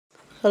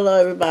Hello,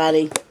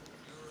 everybody.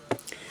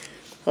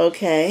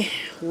 Okay,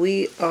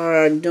 we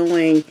are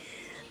doing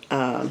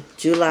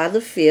July the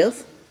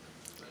 5th,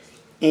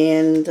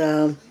 and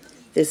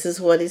this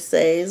is what it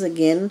says.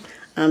 Again,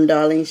 I'm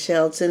Darlene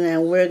Shelton,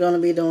 and we're going to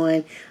be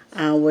doing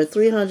our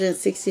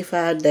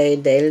 365-day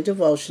daily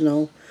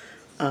devotional,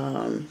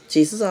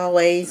 Jesus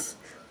Always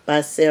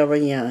by Sarah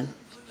Young.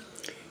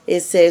 It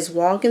says,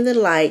 walk in the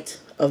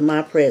light of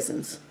my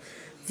presence.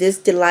 This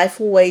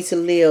delightful way to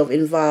live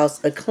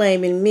involves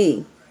acclaiming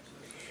me,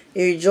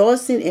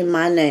 rejoicing in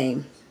my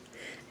name,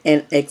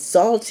 and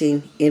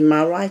exalting in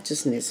my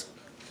righteousness.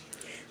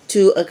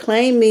 To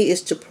acclaim me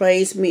is to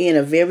praise me in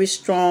a very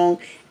strong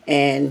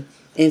and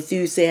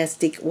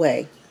enthusiastic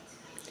way,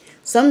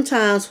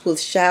 sometimes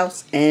with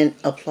shouts and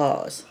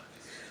applause.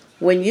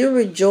 When you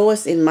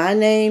rejoice in my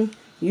name,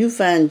 you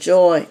find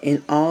joy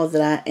in all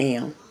that I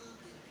am.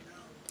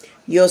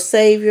 Your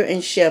Savior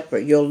and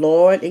Shepherd, your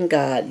Lord and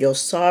God, your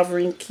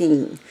sovereign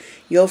King,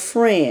 your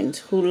friend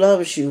who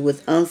loves you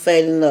with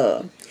unfailing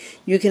love.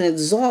 You can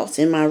exalt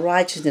in my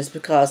righteousness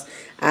because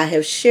I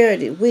have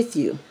shared it with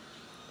you.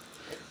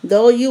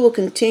 Though you will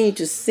continue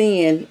to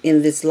sin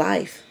in this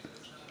life,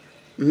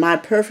 my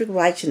perfect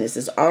righteousness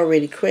is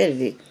already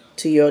credited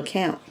to your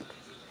account.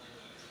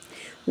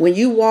 When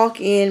you walk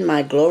in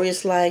my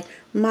glorious light,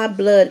 my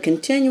blood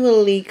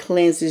continually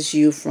cleanses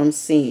you from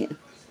sin.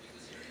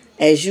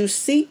 As you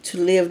seek to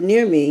live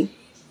near me,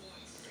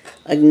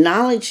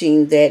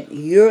 acknowledging that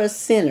you're a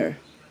sinner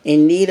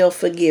in need of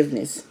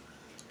forgiveness,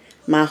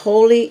 my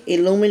holy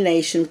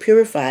illumination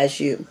purifies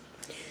you.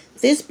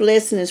 This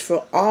blessing is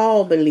for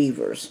all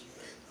believers,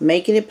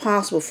 making it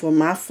possible for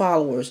my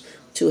followers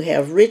to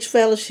have rich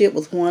fellowship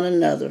with one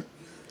another.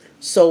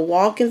 So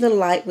walk in the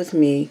light with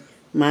me,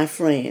 my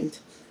friend.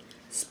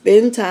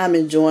 Spend time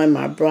enjoying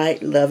my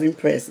bright, loving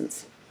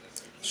presence.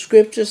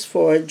 Scriptures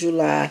for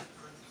July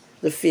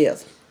the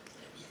 5th.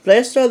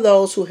 Blessed are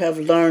those who have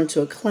learned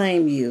to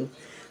acclaim you,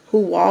 who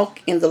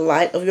walk in the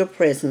light of your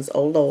presence,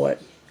 O Lord.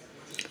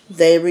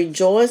 They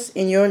rejoice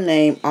in your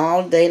name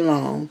all day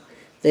long.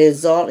 They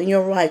exalt in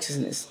your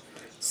righteousness.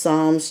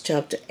 Psalms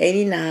chapter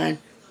 89,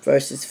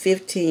 verses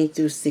 15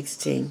 through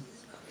 16.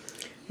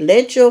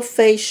 Let your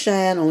face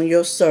shine on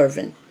your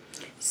servant.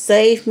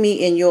 Save me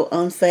in your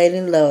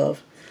unfailing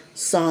love.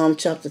 Psalm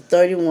chapter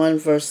 31,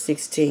 verse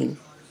 16.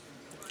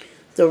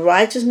 The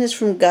righteousness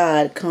from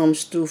God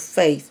comes through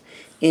faith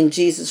in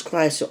Jesus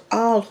Christ to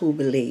all who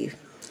believe.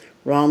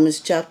 Romans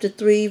chapter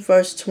 3,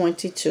 verse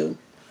 22.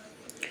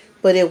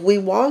 But if we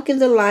walk in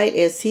the light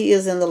as he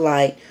is in the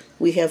light,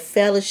 we have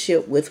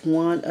fellowship with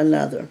one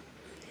another.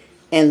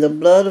 And the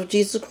blood of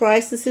Jesus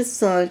Christ as his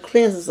Son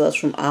cleanses us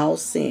from all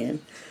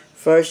sin.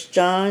 1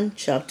 John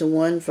chapter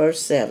 1,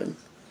 verse 7.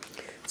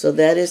 So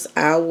that is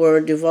our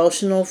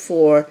devotional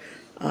for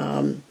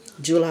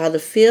July the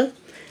 5th.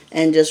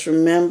 And just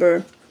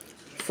remember,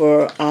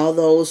 for all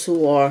those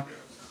who are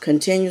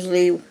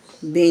continuously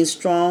being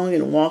strong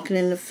and walking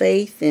in the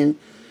faith, and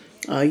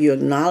you're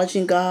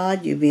acknowledging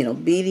God, you're being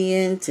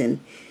obedient, and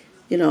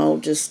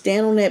just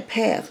stand on that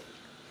path.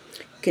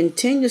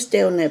 Continue to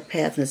stay on that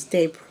path and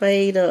stay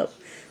prayed up.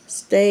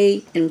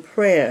 Stay in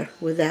prayer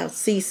without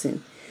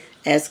ceasing,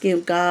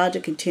 asking God to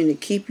continue to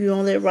keep you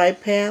on that right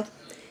path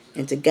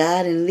and to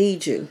guide and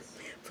lead you.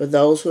 For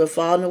those who have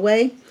fallen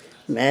away,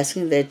 I'm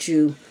asking that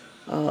you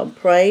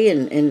pray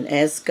and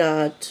ask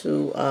God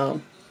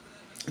to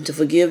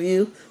forgive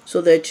you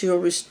so that you're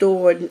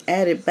restored and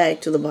added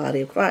back to the body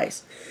of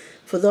Christ.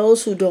 For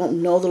those who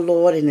don't know the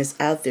Lord and is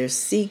out there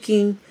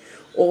seeking,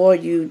 or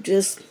you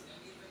just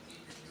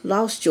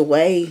lost your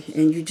way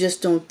and you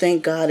just don't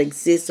think God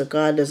exists or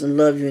God doesn't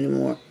love you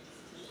anymore,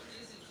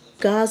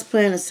 God's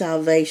plan of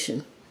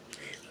salvation,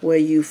 where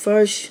you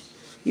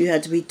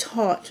have to be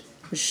taught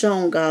or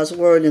shown God's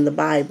word in the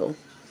Bible.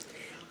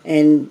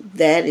 And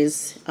that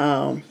is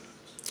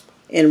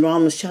in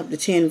Romans chapter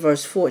 10,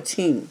 verse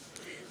 14.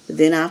 But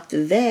then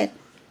after that,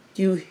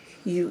 you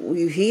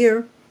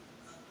hear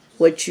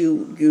what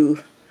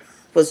you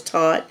was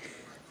taught.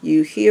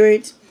 You hear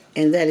it,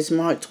 and that is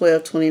Mark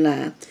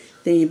 12:29.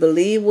 Then you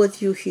believe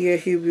what you hear,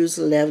 Hebrews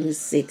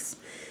 11:6.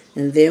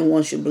 And then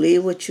once you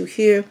believe what you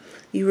hear,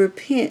 you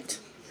repent.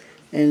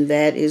 And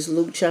that is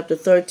Luke chapter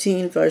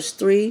 13, verse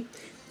 3.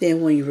 Then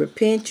when you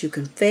repent, you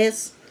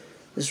confess.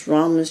 It's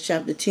Romans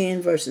chapter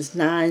 10, verses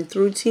 9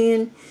 through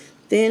 10.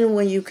 Then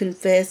when you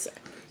confess,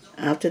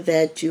 after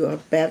that you are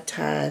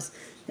baptized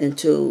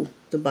into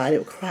the body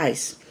of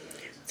Christ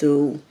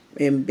through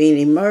being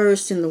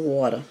immersed in the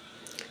water.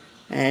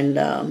 And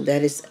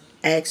that is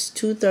Acts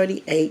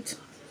 2:38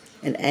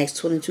 and Acts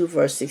 22,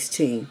 verse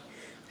 16.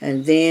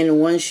 And then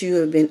once you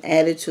have been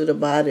added to the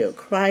body of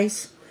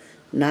Christ,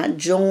 not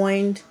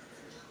joined,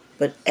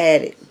 but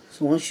added.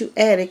 So once you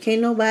added,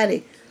 can't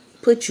nobody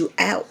put you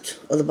out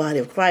of the body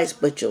of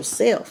Christ but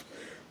yourself.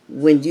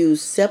 When you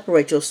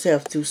separate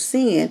yourself through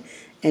sin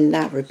and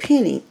not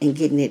repenting and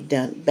getting it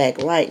done back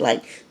right,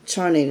 like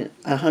turning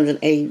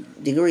 180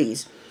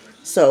 degrees.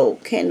 So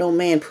can't no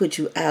man put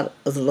you out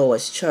of the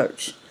Lord's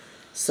church.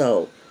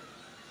 So,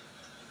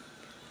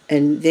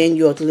 and then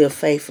you are to live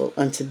faithful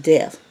unto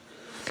death.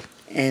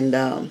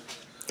 And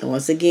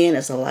once again,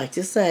 as I like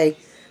to say,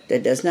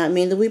 that does not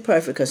mean that we're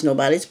perfect, because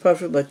nobody's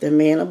perfect but the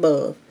man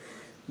above.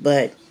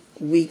 But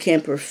we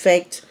can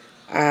perfect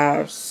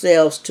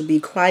ourselves to be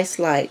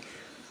Christ-like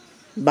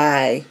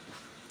by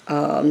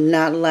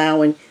not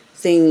allowing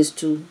things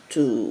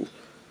to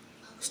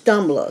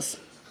stumble us,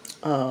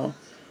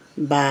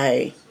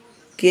 by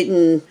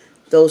getting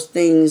those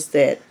things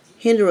that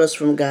hinder us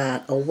from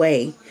God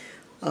away.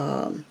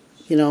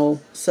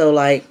 So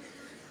like,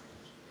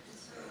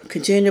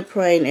 continue to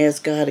pray and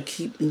ask God to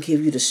keep and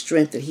give you the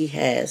strength that He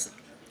has,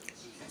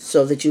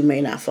 so that you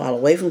may not fall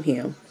away from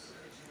Him.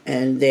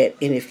 And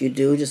if you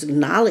do, just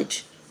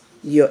acknowledge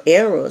your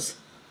errors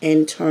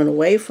and turn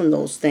away from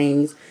those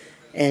things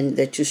and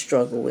that you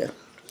struggle with.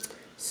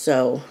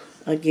 So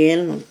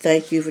again,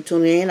 thank you for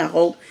tuning in. I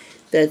hope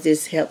that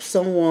this helps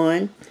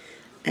someone,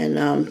 and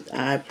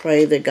I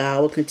pray that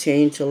God will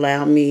continue to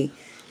allow me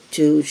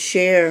to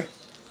share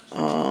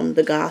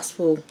the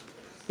gospel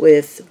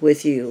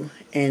with you,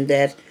 and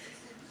that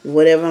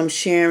whatever I'm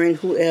sharing,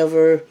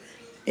 whoever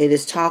it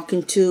is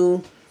talking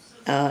to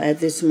at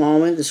this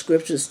moment, the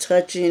scripture is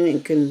touching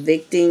and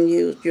convicting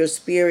your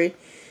spirit,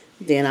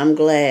 then I'm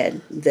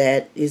glad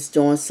that it's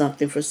doing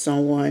something for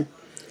someone,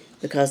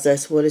 because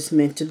that's what it's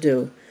meant to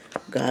do.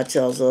 God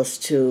tells us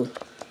to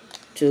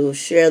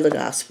share the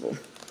gospel.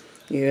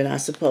 You're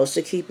not supposed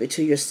to keep it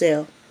to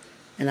yourself.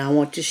 And I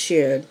want to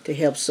share to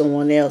help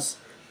someone else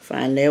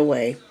find their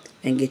way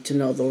and get to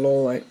know the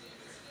Lord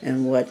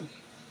and what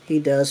He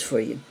does for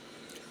you.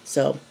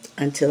 So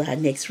until our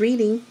next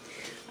reading,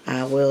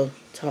 I will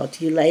talk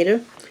to you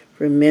later.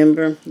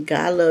 Remember,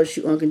 God loves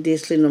you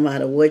unconditionally no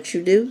matter what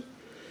you do.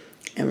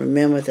 And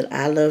remember that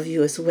I love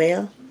you as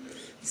well.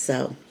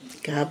 So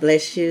God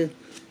bless you.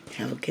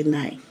 Have a good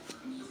night.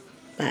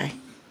 Bye.